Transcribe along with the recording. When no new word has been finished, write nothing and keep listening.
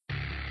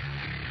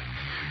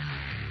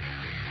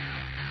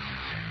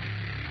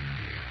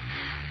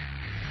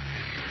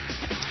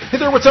Hey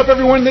there, what's up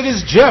everyone? It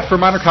is Jeff from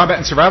Modern Combat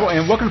and Survival,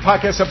 and welcome to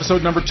podcast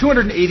episode number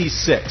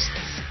 286.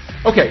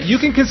 Okay, you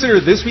can consider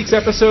this week's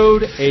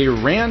episode a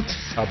rant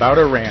about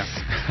a rant.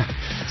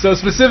 So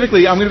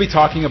specifically, I'm going to be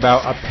talking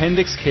about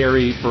appendix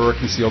carry for a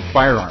concealed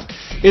firearm.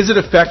 Is it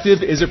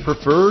effective? Is it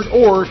preferred?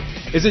 Or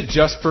is it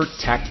just for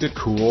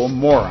tactical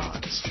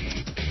morons?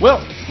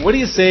 Well, what do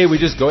you say we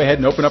just go ahead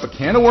and open up a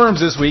can of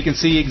worms this week and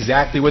see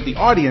exactly what the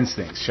audience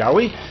thinks, shall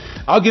we?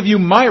 I'll give you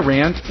my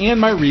rant and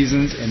my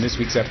reasons in this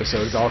week's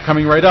episode. It's all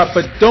coming right up,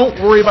 but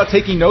don't worry about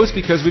taking notes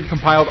because we've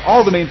compiled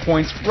all the main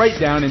points right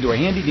down into a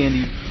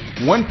handy-dandy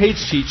one-page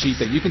cheat sheet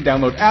that you can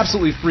download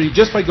absolutely free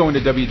just by going to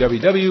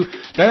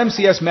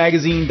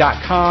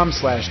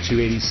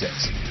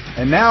www.mcsmagazine.com/286.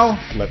 And now,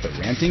 let the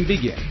ranting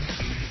begin.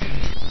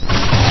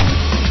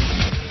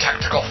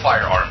 Tactical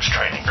firearms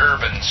training,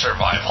 urban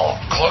survival,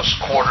 close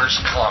quarters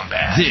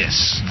combat.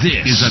 This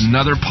is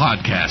another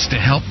podcast to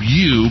help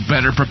you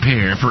better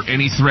prepare for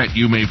any threat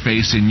you may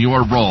face in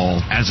your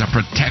role as a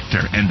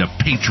protector and a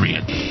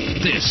patriot.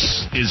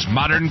 This is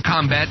Modern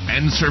Combat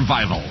and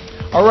Survival.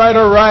 All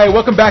right.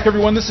 Welcome back,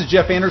 everyone. This is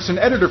Jeff Anderson,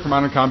 editor for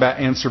Modern Combat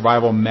and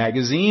Survival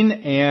magazine.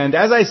 And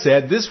as I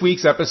said, this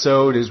week's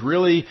episode is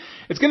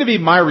it's going to be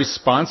my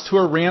response to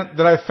a rant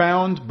that I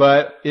found,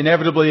 but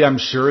inevitably I'm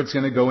sure it's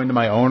going to go into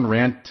my own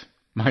rant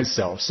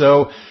myself.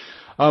 So,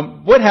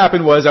 what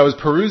happened was I was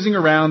perusing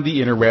around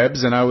the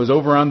interwebs and I was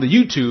over on the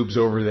YouTubes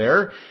over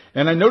there,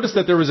 and I noticed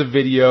that there was a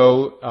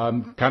video,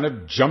 kind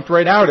of jumped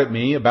right out at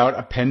me about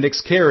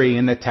appendix carry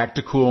and the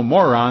tactical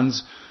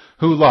morons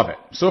who love it.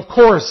 So of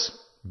course,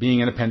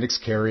 being an appendix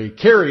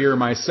carrier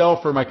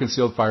myself for my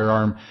concealed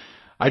firearm,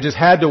 I just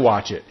had to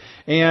watch it.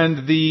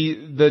 And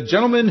the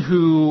gentleman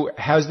who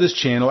has this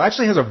channel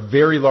actually has a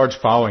very large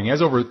following. He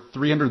has over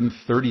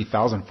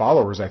 330,000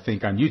 followers, I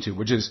think, on YouTube,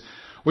 which is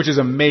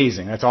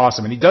amazing. That's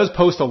awesome. And he does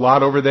post a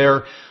lot over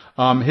there.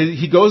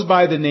 He goes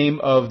by the name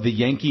of the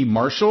Yankee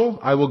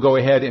Marshal. I will go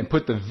ahead and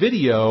put the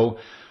video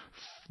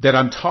that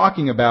I'm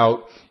talking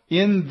about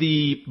in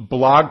the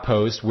blog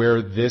post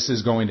where this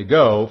is going to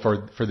go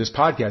for this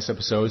podcast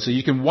episode, so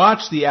you can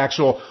watch the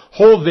actual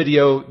whole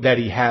video that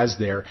he has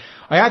there.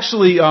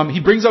 He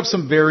brings up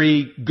some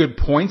very good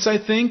points, I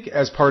think,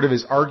 as part of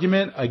his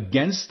argument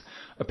against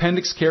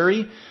appendix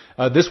carry.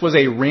 This was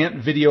a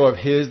rant video of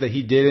his that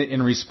he did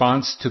in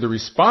response to the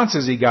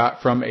responses he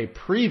got from a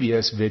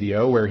previous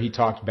video where he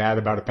talked bad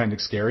about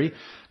appendix carry.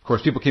 Of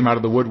course, people came out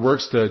of the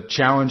woodworks to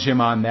challenge him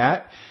on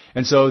that.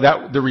 And so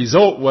the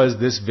result was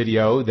this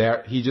video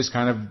that he just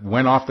kind of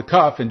went off the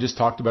cuff and just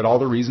talked about all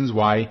the reasons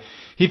why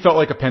he felt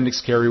like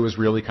appendix carry was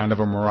really kind of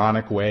a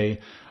moronic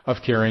way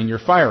of carrying your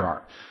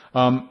firearm.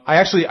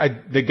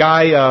 The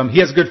guy, he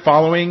has a good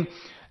following.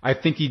 I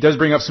think he does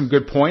bring up some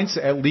good points,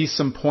 at least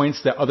some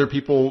points that other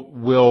people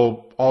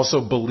will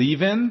also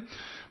believe in.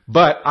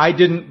 But I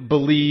didn't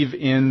believe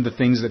in the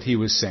things that he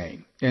was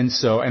saying. And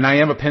I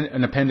am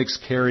an appendix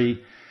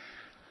carry.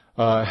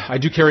 I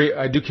do carry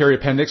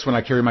appendix when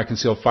I carry my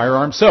concealed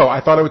firearm. So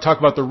I thought I would talk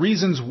about the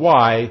reasons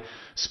why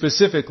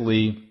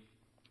specifically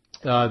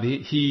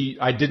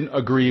I didn't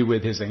agree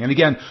with his thing. And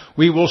again,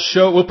 we'll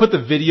put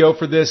the video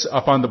for this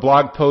up on the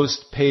blog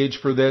post page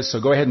for this. So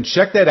go ahead and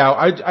check that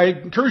out. I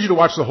encourage you to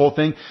watch the whole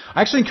thing.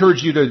 I actually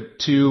encourage you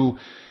to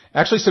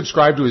actually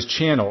subscribe to his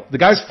channel. The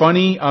guy's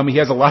funny. He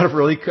has a lot of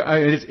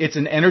it's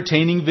an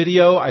entertaining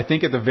video. I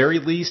think at the very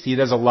least, he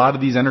does a lot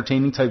of these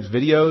entertaining types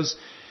videos.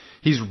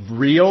 He's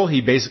real.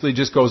 He basically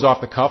just goes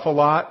off the cuff a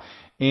lot.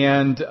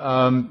 And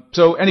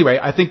so anyway,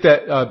 I think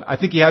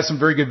he has some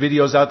very good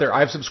videos out there.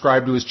 I've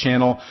subscribed to his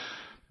channel,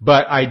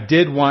 but I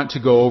did want to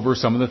go over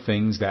some of the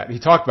things that he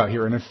talked about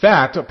here. And in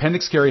fact,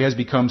 appendix carry has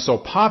become so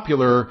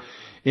popular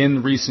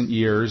in recent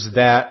years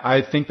that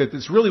I think that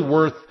it's really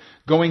worth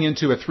going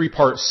into a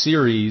 3-part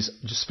series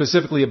just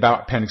specifically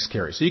about appendix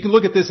carry. So you can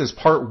look at this as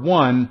part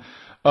 1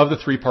 of the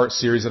 3-part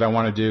series that I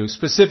want to do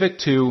specific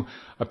to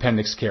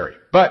appendix carry.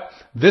 But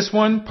this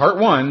one, part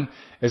 1,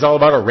 is all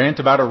about a rant,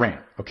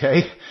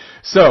 okay?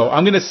 So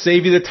I'm going to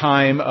save you the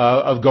time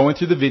of going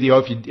through the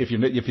video. If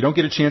you don't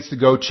get a chance to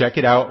go check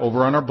it out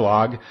over on our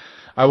blog,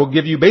 I will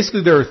give you,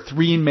 basically there are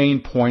 3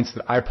 main points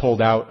that I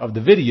pulled out of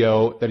the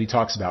video that he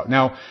talks about.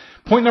 Now,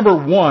 point number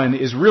 1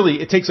 is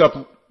it takes up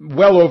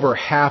well over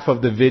half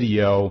of the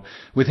video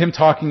with him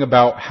talking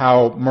about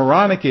how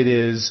moronic it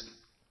is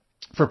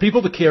for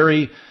people to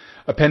carry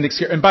appendix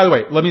carry. And by the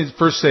way, let me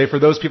first say, for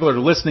those people that are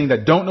listening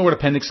that don't know what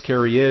appendix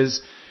carry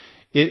is,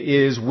 it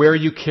is where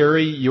you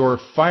carry your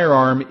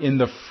firearm in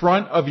the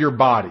front of your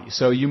body.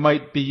 So you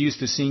might be used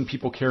to seeing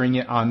people carrying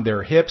it on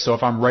their hip. So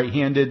if I'm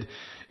right-handed,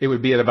 it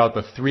would be at about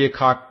the 3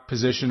 o'clock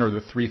position or the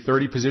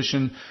 3:30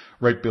 position,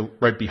 right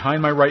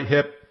behind my right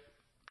hip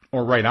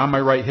or right on my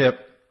right hip.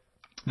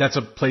 That's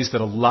a place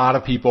that a lot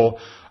of people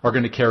are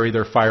going to carry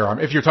their firearm.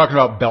 If you're talking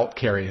about belt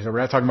carry, so we're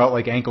not talking about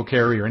like ankle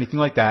carry or anything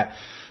like that.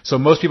 So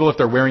most people, if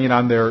they're wearing it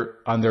on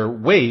their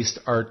waist,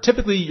 are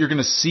typically, you're going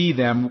to see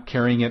them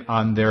carrying it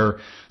on their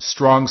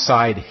strong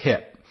side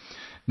hip.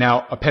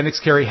 Now,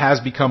 appendix carry has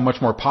become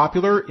much more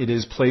popular. It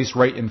is placed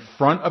right in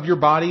front of your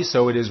body,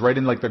 so it is right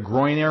in like the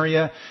groin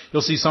area.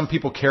 You'll see some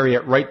people carry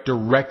it right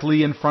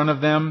directly in front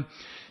of them.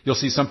 You'll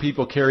see some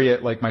people carry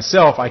it like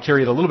myself. I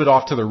carry it a little bit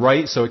off to the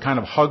right, so it kind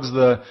of hugs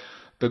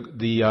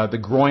the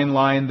groin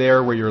line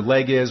there where your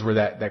leg is, where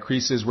that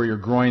crease is, where your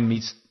groin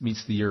meets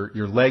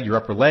your leg, your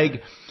upper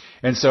leg.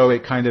 And so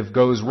it kind of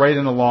goes right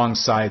in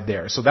alongside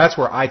there. So that's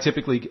where I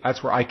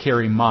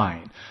carry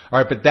mine.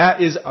 Alright, but that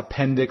is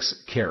appendix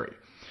carry.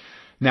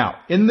 Now,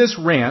 in this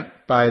rant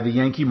by the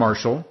Yankee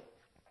Marshal,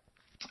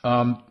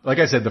 like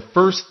I said, the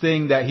first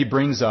thing that he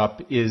brings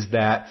up is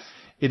that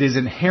it is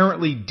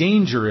inherently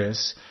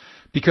dangerous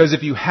because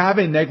if you have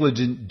a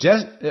negligent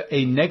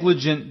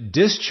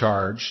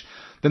discharge,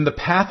 then the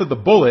path of the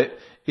bullet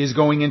is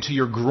going into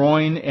your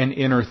groin and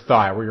inner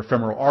thigh, where your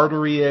femoral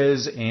artery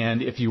is,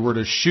 and if you were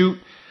to shoot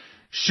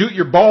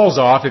your balls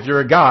off, if you're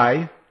a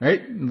guy,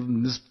 right?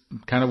 This is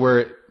kind of where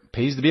it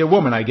pays to be a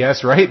woman, I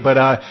guess, right?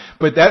 But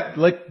that,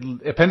 like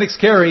appendix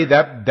carry,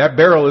 that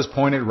barrel is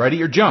pointed right at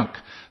your junk.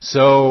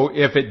 So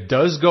if it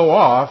does go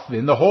off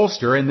in the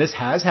holster, and this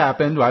has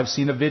happened, I've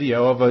seen a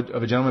video of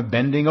a gentleman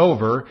bending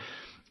over,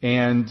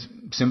 and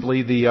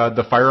simply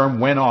the firearm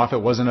went off.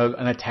 It wasn't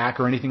an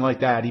attack or anything like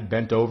that. He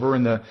bent over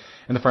and the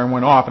firearm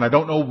went off. And I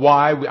don't know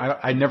why.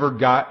 I never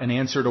got an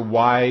answer to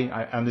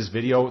why on this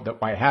video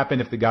why it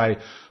happened. If the guy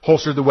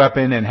holstered the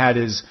weapon and had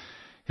his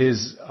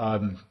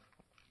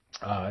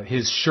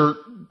shirt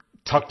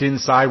tucked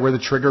inside where the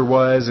trigger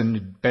was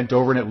and bent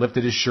over and it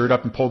lifted his shirt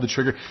up and pulled the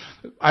trigger.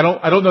 I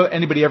don't know that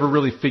anybody ever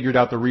really figured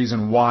out the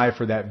reason why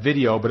for that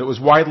video, but it was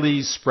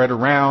widely spread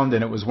around,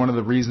 and it was one of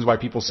the reasons why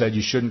people said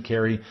you shouldn't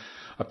carry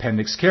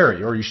appendix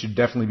carry, or you should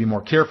definitely be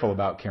more careful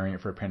about carrying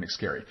it for appendix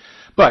carry.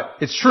 But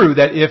it's true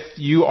that if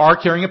you are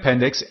carrying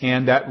appendix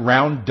and that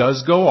round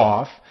does go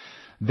off,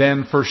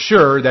 then for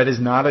sure that is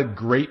not a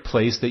great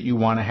place that you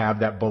want to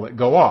have that bullet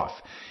go off.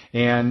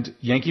 And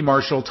Yankee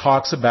Marshal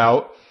talks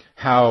about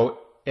how,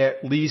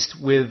 at least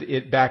with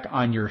it back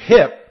on your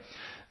hip,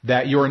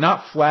 that you are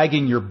not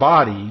flagging your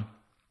body,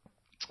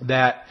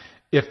 that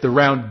if the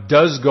round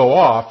does go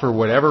off for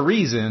whatever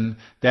reason,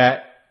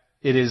 that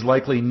it is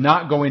likely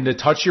not going to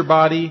touch your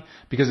body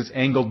because it's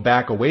angled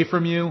back away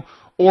from you,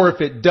 or if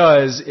it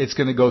does, it's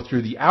going to go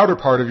through the outer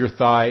part of your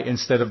thigh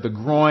instead of the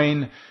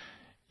groin,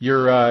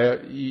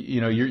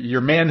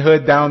 your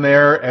manhood down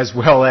there, as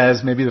well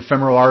as maybe the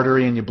femoral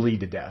artery, and you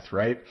bleed to death,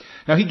 right?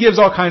 Now he gives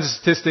all kinds of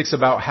statistics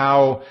about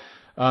how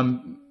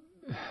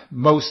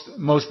most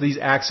of these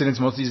accidents,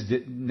 most of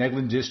these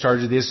negligent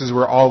discharges, this is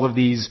where all of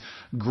these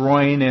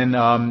groin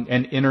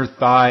and inner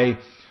thigh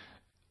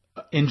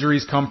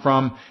injuries come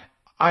from.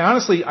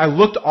 I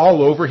looked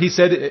all over. He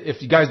said,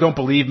 if you guys don't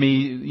believe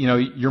me,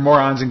 you're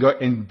morons,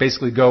 and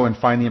basically go and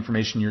find the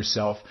information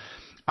yourself.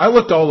 I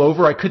looked all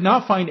over. I could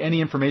not find any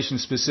information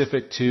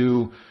specific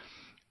to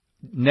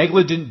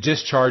negligent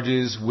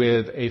discharges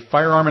with a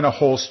firearm in a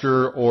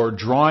holster or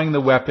drawing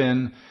the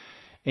weapon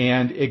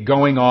and it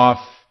going off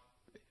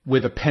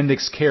with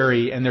appendix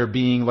carry, and there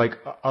being like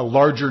a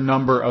larger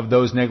number of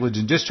those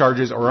negligent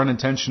discharges or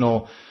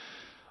unintentional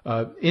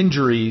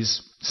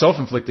injuries,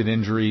 self-inflicted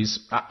injuries.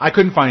 I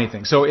couldn't find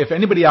anything. So if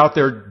anybody out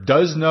there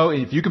does know,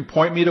 if you can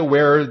point me to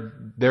where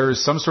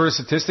there's some sort of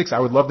statistics, I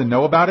would love to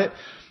know about it,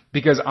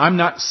 because I'm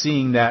not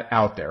seeing that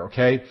out there,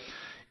 okay?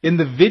 In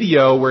the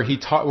video where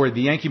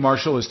the Yankee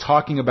Marshal is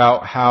talking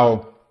about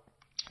how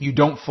you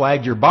don't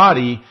flag your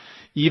body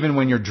even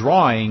when you're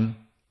drawing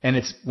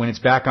and when it's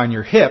back on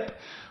your hip,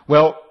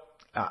 well,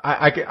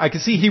 I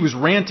could see he was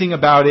ranting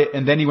about it,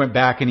 and then he went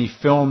back and he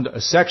filmed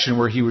a section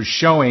where he was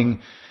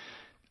showing,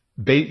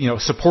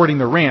 supporting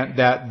the rant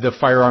that the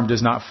firearm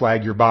does not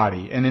flag your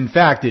body. And in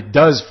fact, it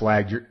does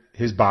flag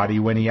his body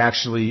when he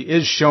actually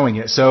is showing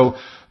it. So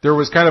I'm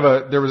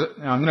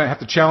going to have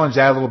to challenge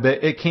that a little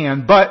bit. It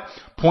can, but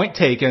point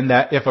taken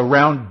that if a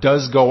round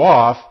does go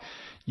off,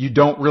 you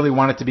don't really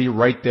want it to be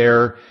right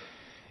there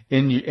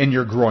in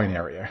your groin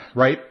area,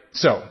 right?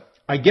 So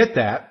I get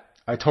that.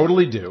 I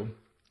totally do.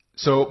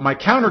 So my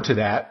counter to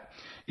that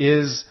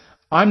is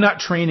I'm not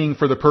training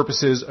for the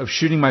purposes of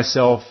shooting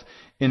myself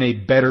in a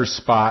better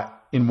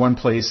spot in one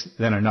place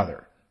than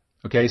another.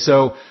 Okay,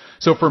 so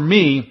for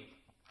me,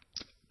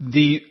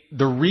 the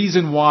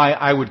reason why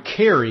I would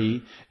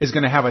carry is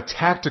going to have a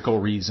tactical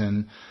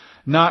reason,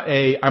 not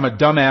I'm a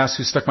dumbass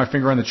who stuck my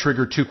finger on the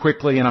trigger too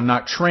quickly and I'm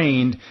not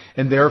trained,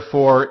 and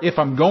therefore if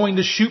I'm going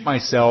to shoot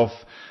myself,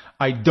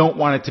 I don't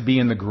want it to be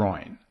in the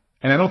groin.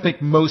 And I don't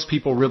think most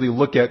people really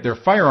look at their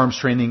firearms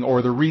training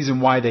or the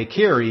reason why they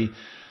carry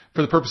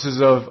for the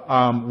purposes of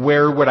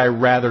where would I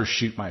rather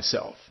shoot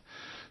myself.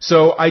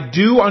 So I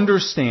do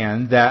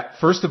understand that,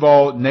 first of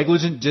all,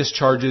 negligent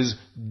discharges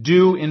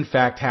do in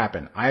fact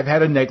happen. I've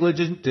had a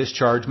negligent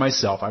discharge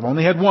myself. I've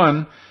only had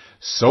one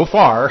so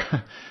far,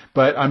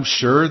 but I'm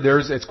sure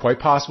it's quite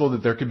possible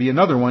that there could be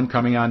another one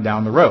coming on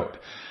down the road.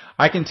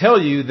 I can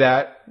tell you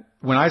that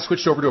when I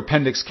switched over to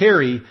appendix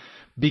carry,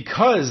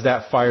 because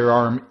that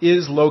firearm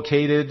is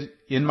located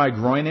in my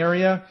groin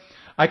area,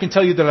 I can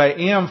tell you that I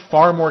am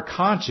far more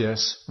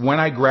conscious when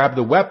I grab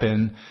the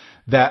weapon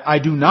that I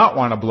do not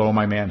want to blow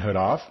my manhood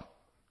off.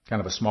 Kind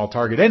of a small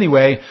target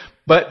anyway,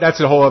 but that's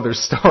a whole other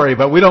story.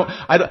 But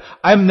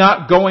I'm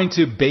not going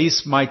to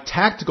base my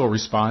tactical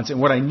response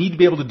and what I need to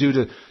be able to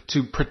do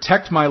to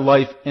protect my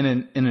life in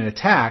an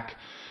attack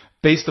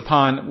based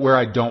upon where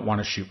I don't want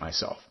to shoot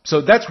myself.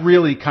 So that's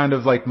really kind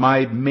of like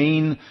my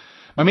main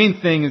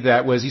thing.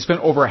 That was, he spent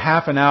over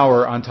half an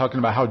hour on talking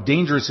about how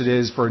dangerous it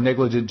is for a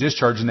negligent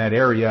discharge in that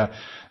area.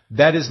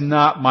 That is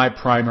not my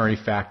primary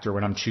factor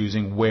when I'm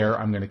choosing where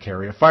I'm going to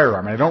carry a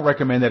firearm. And I don't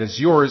recommend that it's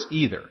yours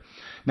either.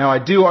 Now,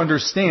 I do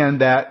understand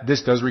that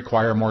this does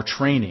require more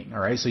training, all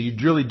right? So you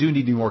really do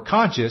need to be more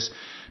conscious,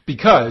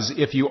 because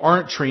if you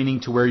aren't training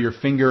to where your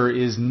finger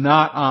is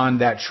not on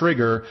that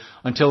trigger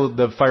until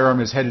the firearm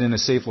is headed in a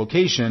safe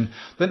location,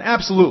 then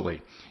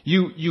absolutely.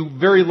 You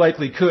very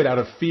likely could, out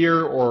of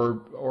fear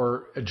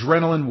or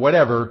adrenaline,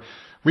 whatever,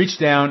 reach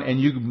down, and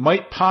you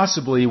might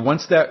possibly,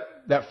 once that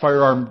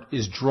firearm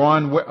is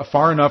drawn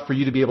far enough for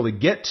you to be able to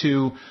get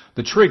to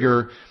the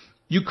trigger,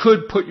 you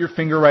could put your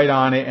finger right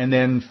on it, and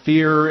then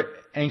fear,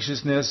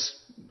 anxiousness,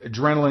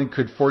 adrenaline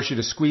could force you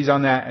to squeeze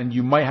on that, and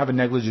you might have a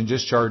negligent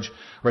discharge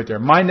right there.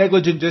 My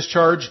negligent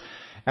discharge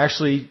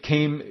actually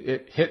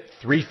it hit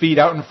 3 feet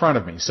out in front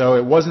of me, so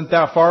it wasn't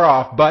that far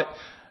off, but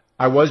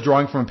I was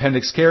drawing from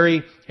appendix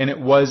carry, and it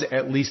was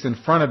at least in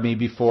front of me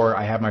before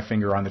I had my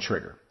finger on the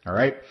trigger. All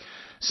right?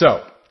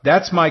 So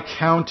that's my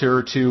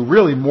counter to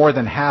really more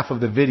than half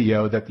of the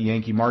video that the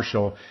Yankee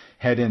Marshal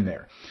had in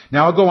there.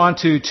 Now I'll go on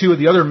to 2 of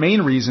the other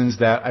main reasons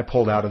that I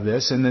pulled out of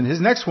this, and then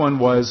his next one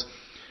was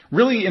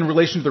really in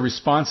relation to the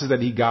responses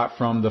that he got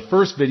from the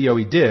first video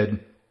he did,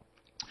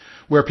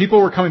 where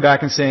people were coming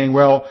back and saying,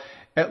 well,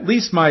 at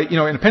least in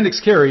appendix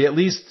carry, at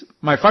least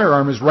my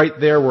firearm is right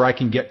there where I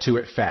can get to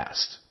it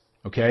fast.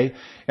 Okay?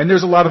 And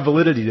there's a lot of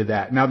validity to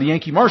that. Now, the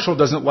Yankee Marshal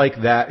doesn't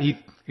like that. He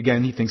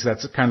thinks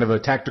that's kind of a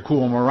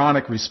tactical,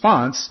 moronic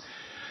response.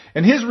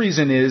 And his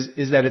reason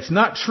is that it's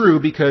not true,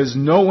 because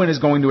no one is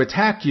going to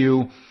attack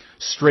you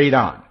straight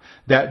on.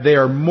 That they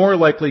are more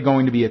likely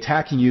going to be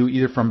attacking you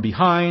either from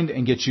behind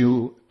and get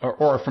you,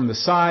 or from the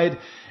side,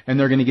 and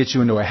they're going to get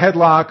you into a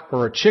headlock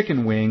or a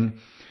chicken wing.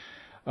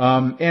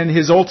 And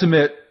his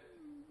ultimate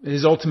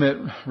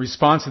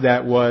response to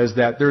that was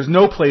that there's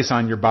no place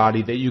on your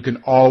body that you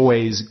can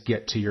always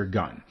get to your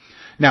gun.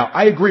 Now,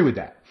 I agree with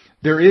that.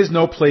 There is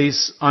no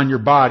place on your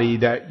body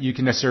that you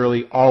can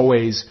necessarily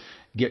always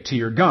get to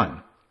your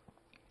gun.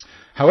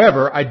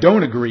 However, I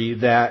don't agree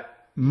that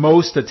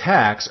most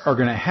attacks are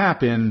going to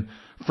happen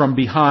from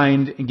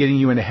behind and getting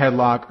you in a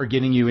headlock or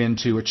getting you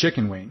into a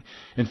chicken wing.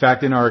 In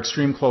fact, in our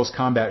extreme close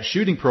combat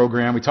shooting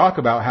program, we talk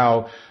about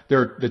how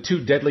the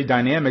 2 deadly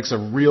dynamics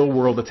of real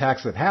world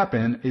attacks that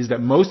happen is that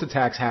most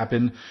attacks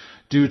happen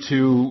due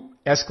to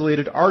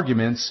escalated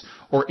arguments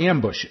or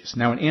ambushes.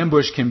 Now, an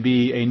ambush can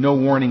be a no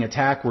warning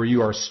attack where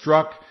you are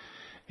struck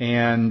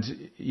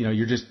and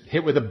you're just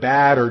hit with a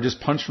bat or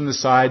just punched from the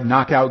side,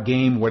 knockout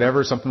game,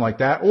 whatever, something like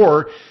that.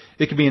 Or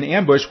it could be an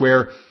ambush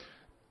where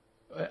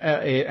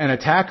an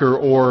attacker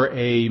or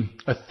a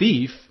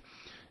thief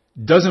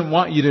doesn't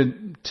want you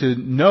to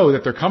know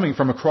that they're coming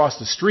from across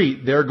the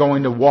street. They're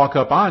going to walk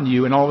up on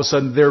you, and all of a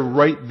sudden they're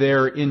right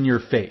there in your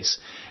face.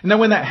 And then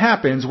when that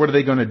happens, what are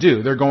they going to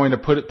do? They're going to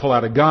pull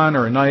out a gun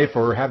or a knife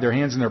or have their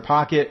hands in their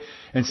pocket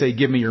and say,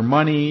 "Give me your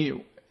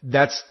money."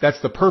 That's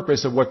the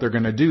purpose of what they're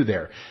going to do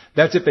there.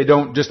 That's if they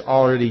don't just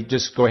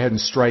go ahead and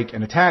strike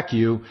and attack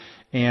you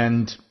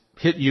and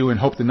hit you and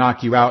hope to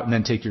knock you out and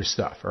then take your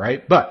stuff. All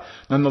right, but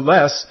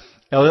nonetheless,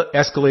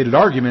 escalated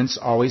arguments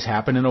always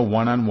happen in a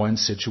one-on-one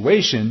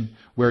situation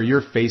where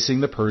you're facing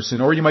the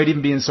person, or you might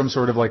even be in some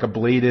sort of like a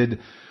bladed,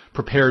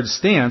 prepared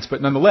stance,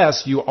 but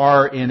nonetheless, you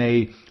are in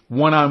a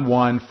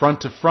one-on-one,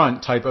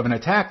 front-to-front type of an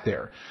attack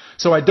there.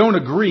 So I don't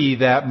agree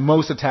that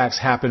most attacks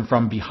happen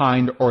from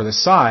behind or the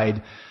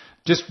side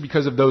just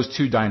because of those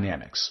 2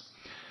 dynamics.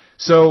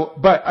 So,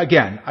 but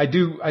again, I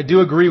do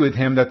agree with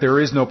him that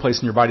there is no place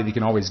in your body that you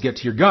can always get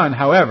to your gun.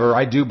 However,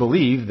 I do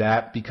believe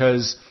that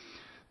because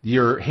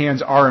your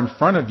hands are in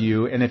front of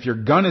you, and if your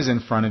gun is in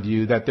front of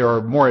you, that there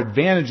are more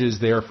advantages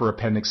there for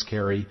appendix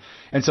carry.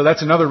 And so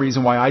that's another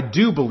reason why I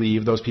do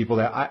believe those people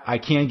that I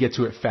can get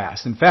to it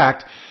fast. In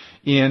fact,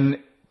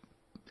 in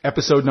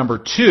episode number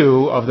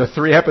 2 of the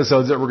 3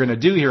 episodes that we're going to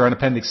do here on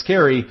appendix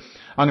carry,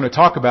 I'm going to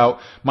talk about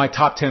my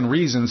top 10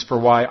 reasons for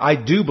why I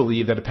do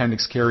believe that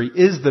appendix carry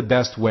is the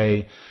best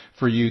way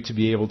for you to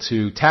be able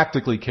to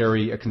tactically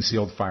carry a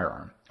concealed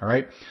firearm. All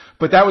right?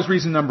 But that was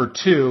reason number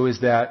 2,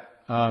 is that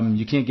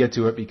you can't get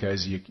to it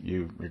because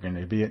you're going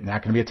to be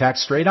not going to be attacked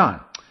straight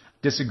on.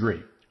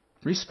 Disagree.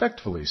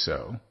 Respectfully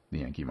so, the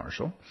Yankee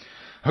Marshal.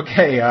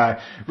 Okay,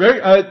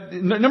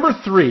 number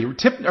 3,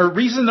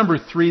 reason number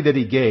 3 that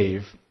he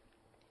gave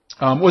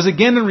was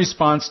again in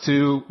response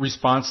to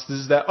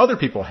responses that other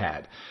people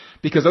had.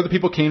 Because other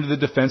people came to the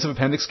defense of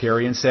appendix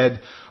carry and said,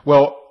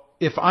 well,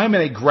 if I'm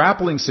in a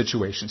grappling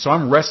situation, so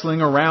I'm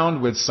wrestling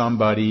around with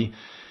somebody,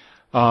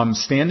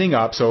 standing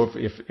up, so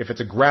if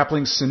it's a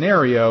grappling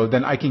scenario,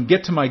 then I can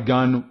get to my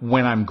gun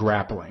when I'm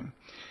grappling.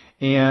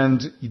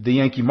 And the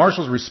Yankee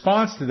Marshal's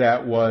response to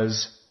that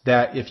was,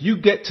 that if you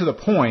get to the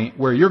point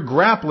where you're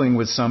grappling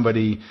with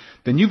somebody,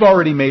 then you've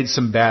already made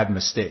some bad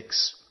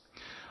mistakes.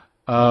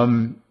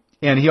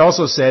 And he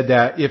also said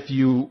that if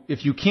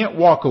you can't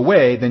walk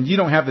away, then you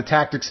don't have the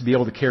tactics to be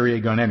able to carry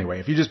a gun anyway.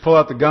 If you just pull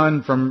out the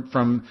gun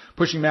from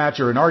pushing match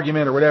or an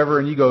argument or whatever,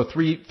 and you go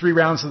three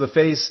rounds to the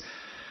face,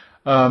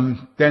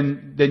 then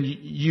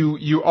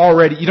you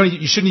already,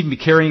 you shouldn't even be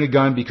carrying a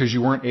gun because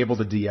you weren't able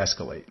to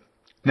de-escalate.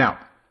 Now,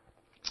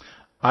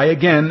 I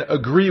again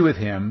agree with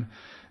him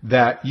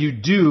that you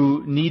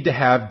do need to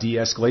have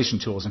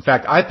de-escalation tools. In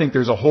fact, I think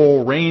there's a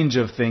whole range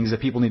of things that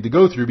people need to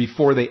go through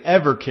before they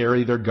ever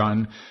carry their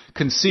gun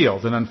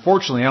concealed. And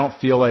unfortunately, I don't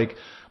feel like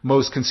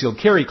most concealed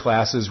carry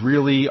classes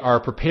really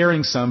are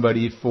preparing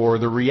somebody for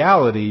the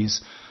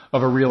realities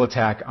of a real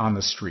attack on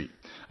the street.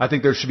 I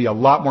think there should be a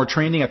lot more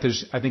training. I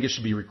think it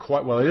should be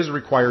required. Well, it is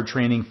required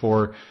training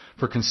for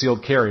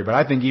concealed carry, but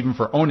I think even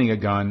for owning a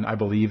gun, I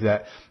believe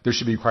that there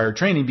should be required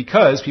training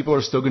because people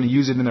are still going to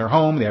use it in their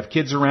home. They have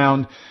kids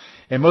around.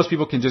 And most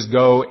people can just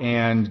go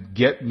and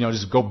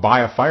just go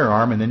buy a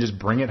firearm and then just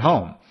bring it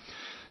home.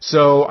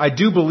 So I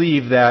do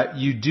believe that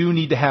you do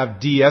need to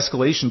have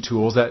de-escalation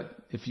tools that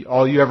if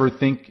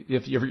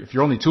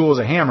your only tool is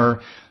a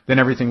hammer, then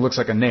everything looks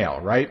like a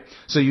nail, right?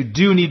 So you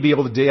do need to be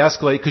able to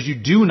de-escalate because you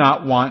do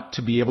not want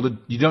to be able to,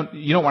 you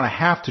don't want to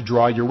have to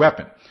draw your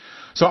weapon.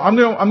 So I'm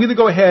going to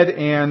go ahead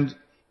and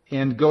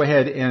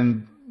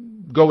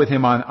go with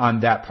him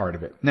on that part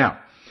of it. Now,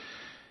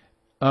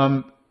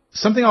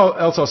 something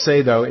else I'll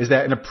say though is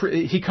that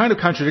he kind of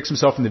contradicts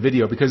himself in the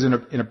video because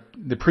in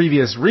the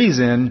previous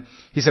reason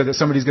he said that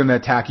somebody's going to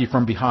attack you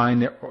from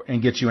behind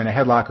and get you in a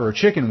headlock or a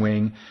chicken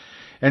wing,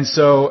 and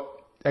so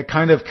that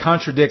kind of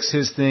contradicts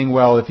his thing.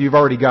 Well, if you've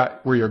already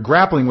got where you're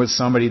grappling with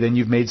somebody, then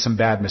you've made some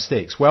bad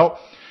mistakes. Well,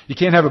 you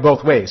can't have it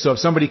both ways. So if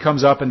somebody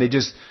comes up and they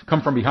just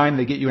come from behind and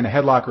they get you in a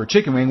headlock or a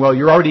chicken wing, well,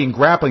 you're already in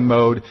grappling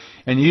mode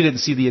and you didn't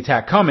see the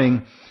attack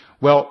coming.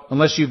 Well,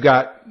 unless you've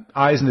got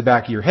eyes in the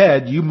back of your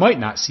head, you might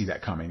not see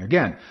that coming.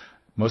 Again,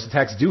 most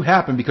attacks do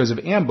happen because of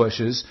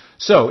ambushes,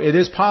 so it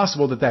is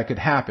possible that could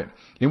happen.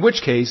 In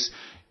which case,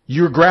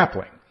 you're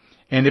grappling.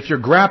 And if you're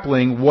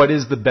grappling, what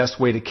is the best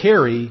way to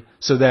carry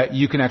so that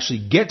you can actually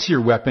get to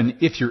your weapon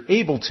if you're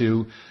able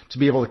to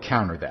be able to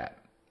counter that?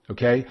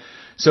 Okay?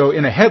 So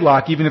in a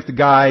headlock, even if the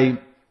guy,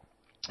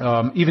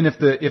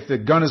 if the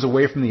gun is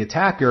away from the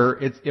attacker,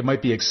 it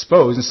might be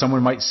exposed and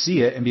someone might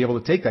see it and be able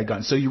to take that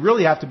gun. So you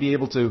really have to be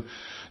able to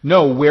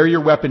know where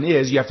your weapon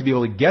is. You have to be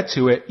able to get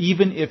to it,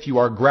 even if you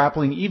are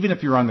grappling, even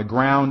if you're on the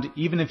ground,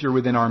 even if you're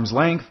within arm's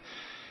length,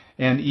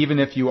 and even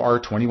if you are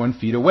 21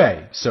 feet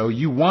away. So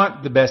you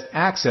want the best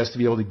access to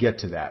be able to get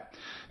to that.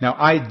 Now,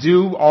 I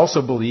do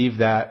also believe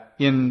that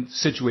in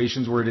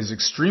situations where it is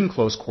extreme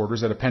close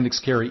quarters, that appendix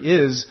carry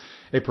is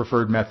a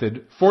preferred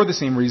method for the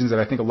same reasons that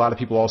I think a lot of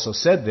people also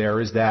said there,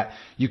 is that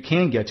you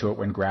can get to it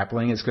when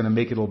grappling. It's going to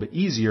make it a little bit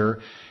easier.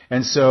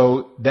 And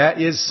so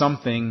that is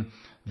something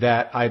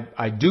that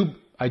I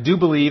do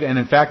believe, and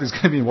in fact is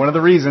going to be one of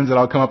the reasons that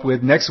I'll come up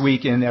with next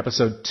week in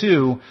episode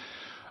 2,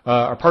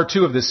 or part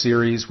 2 of this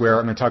series, where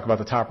I'm going to talk about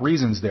the top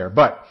reasons there.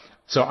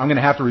 So I'm going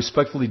to have to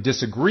respectfully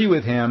disagree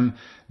with him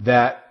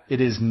that it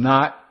is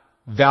not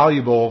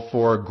valuable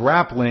for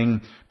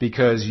grappling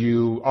because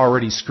you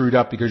already screwed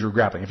up because you're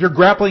grappling. If you're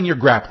grappling,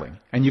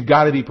 and you've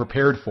got to be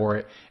prepared for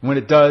it. And when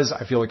it does,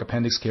 I feel like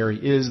appendix carry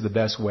is the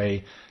best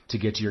way to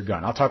get to your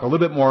gun. I'll talk a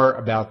little bit more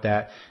about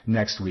that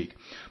next week.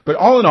 But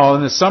all in all,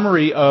 in the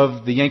summary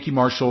of the Yankee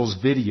Marshals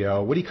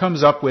video, what he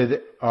comes up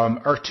with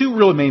are two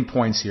real main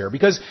points here,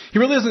 because he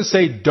really doesn't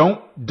say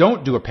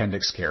don't do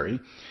appendix carry.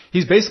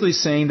 He's basically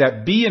saying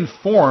that be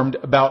informed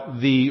about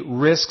the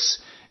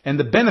risks and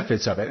the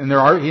benefits of it. And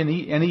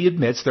he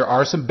admits there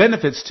are some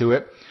benefits to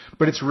it,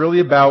 but it's really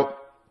about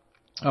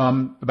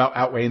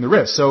outweighing the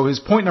risks. So his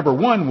point number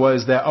 1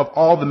 was that of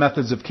all the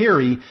methods of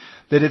carry,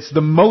 that it's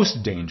the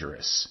most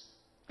dangerous.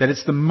 That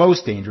it's the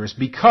most dangerous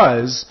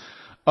because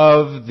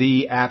of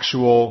the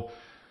actual,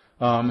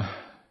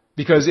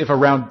 because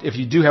if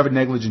you do have a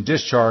negligent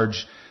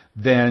discharge,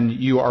 then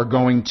you are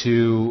going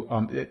to,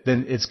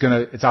 then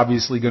it's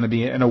obviously going to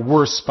be in a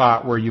worse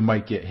spot where you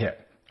might get hit.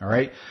 All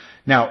right.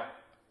 Now,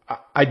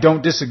 I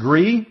don't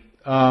disagree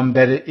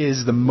that it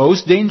is the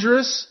most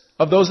dangerous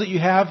of those that you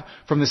have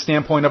from the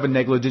standpoint of a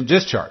negligent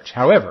discharge.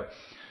 However,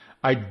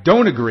 I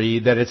don't agree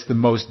that it's the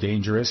most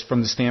dangerous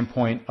from the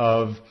standpoint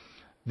of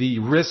the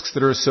risks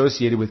that are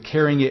associated with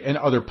carrying it in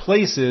other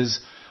places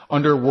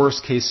under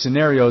worst case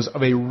scenarios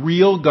of a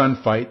real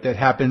gunfight that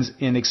happens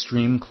in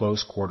extreme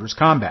close quarters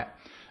combat.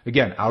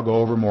 Again, I'll go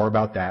over more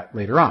about that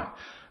later on.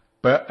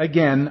 But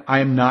again, I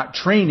am not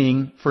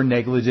training for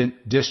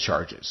negligent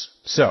discharges.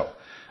 So,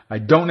 I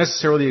don't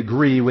necessarily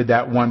agree with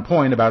that one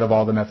point about of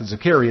all the methods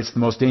of carry, it's the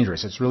most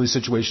dangerous. It's really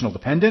situational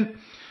dependent.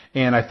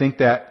 And I think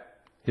that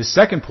his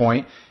second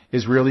point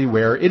is really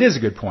where it is a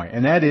good point.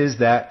 And that is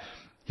that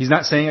he's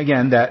not saying,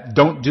 again, that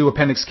don't do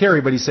appendix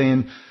carry, but he's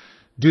saying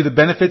do the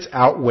benefits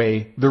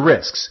outweigh the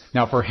risks.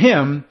 Now, for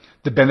him,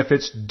 the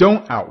benefits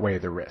don't outweigh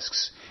the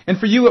risks. And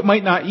for you, it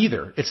might not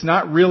either. It's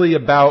not really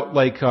about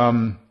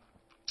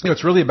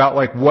it's really about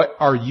like, what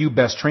are you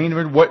best trained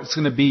in? What's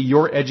going to be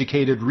your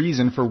educated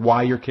reason for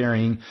why you're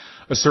carrying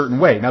a certain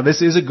way? Now,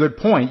 this is a good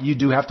point. You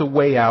do have to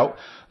weigh out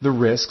the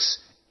risks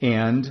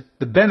and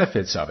the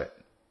benefits of it.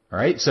 All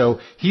right. So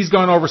he's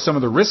gone over some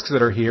of the risks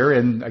that are here.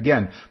 And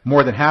again,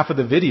 more than half of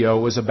the video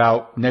was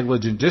about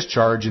negligent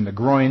discharge in the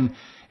groin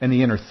and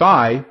the inner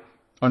thigh.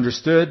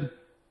 Understood?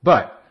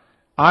 But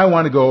I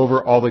want to go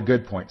over all the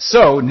good points.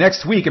 So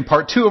next week in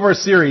part 2 of our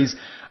series,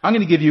 I'm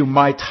going to give you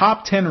my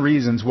top 10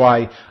 reasons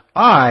why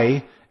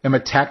I am a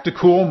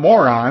tactical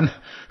moron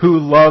who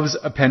loves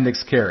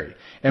appendix carry.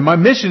 And my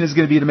mission is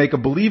going to be to make a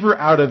believer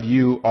out of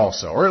you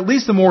also, or at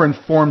least a more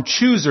informed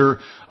chooser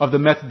of the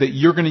method that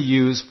you're going to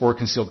use for a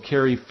concealed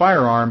carry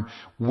firearm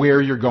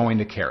where you're going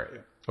to carry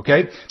it.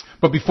 Okay?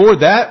 But before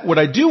that, what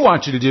I do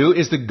want you to do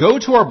is to go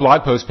to our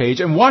blog post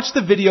page and watch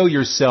the video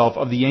yourself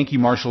of the Yankee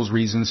Marshal's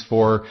reasons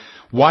for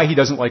why he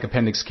doesn't like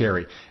appendix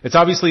carry. It's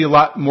obviously a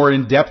lot more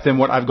in depth than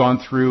what I've gone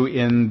through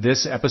in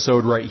this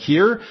episode right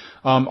here.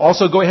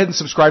 Also, go ahead and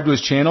subscribe to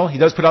his channel. He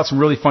does put out some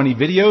really funny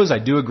videos. I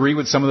do agree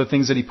with some of the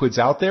things that he puts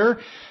out there.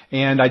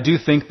 And I do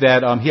think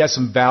that he has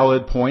some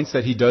valid points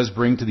that he does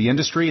bring to the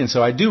industry. And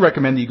so I do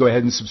recommend that you go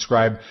ahead and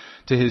subscribe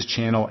to his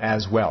channel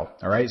as well.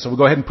 All right. So we'll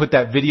go ahead and put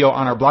that video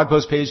on our blog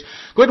post page.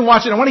 Go ahead and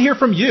watch it. I want to hear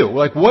from you.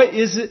 Like, what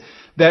is it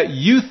that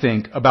you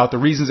think about the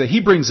reasons that he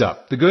brings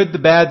up? The good, the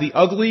bad, the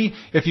ugly.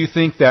 If you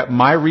think that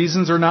my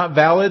reasons are not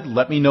valid,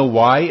 let me know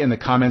why in the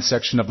comments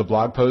section of the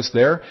blog post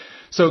there.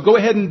 So go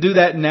ahead and do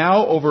that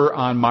now over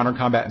on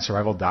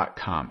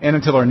moderncombatandsurvival.com. And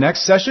until our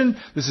next session,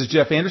 this is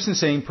Jeff Anderson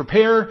saying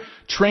prepare,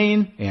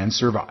 train, and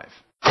survive.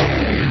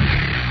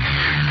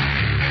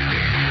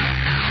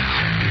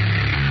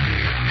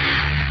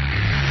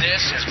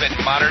 This has been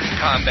Modern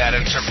Combat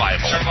and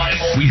Survival.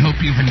 We hope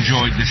you've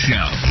enjoyed the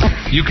show.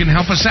 You can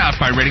help us out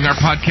by rating our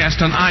podcast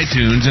on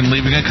iTunes and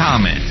leaving a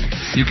comment.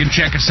 You can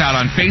check us out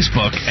on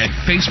Facebook at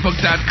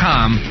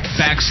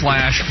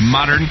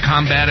facebook.com/Modern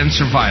Combat and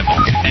Survival.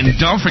 And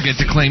don't forget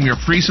to claim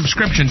your free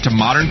subscription to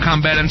Modern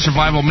Combat and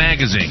Survival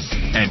magazine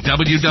at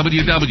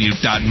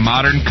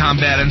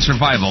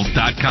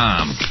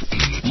www.moderncombatandsurvival.com.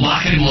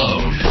 Lock and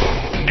load.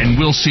 And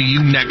we'll see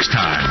you next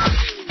time.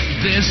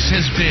 This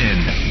has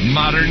been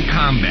Modern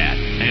Combat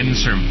and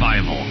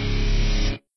Survival.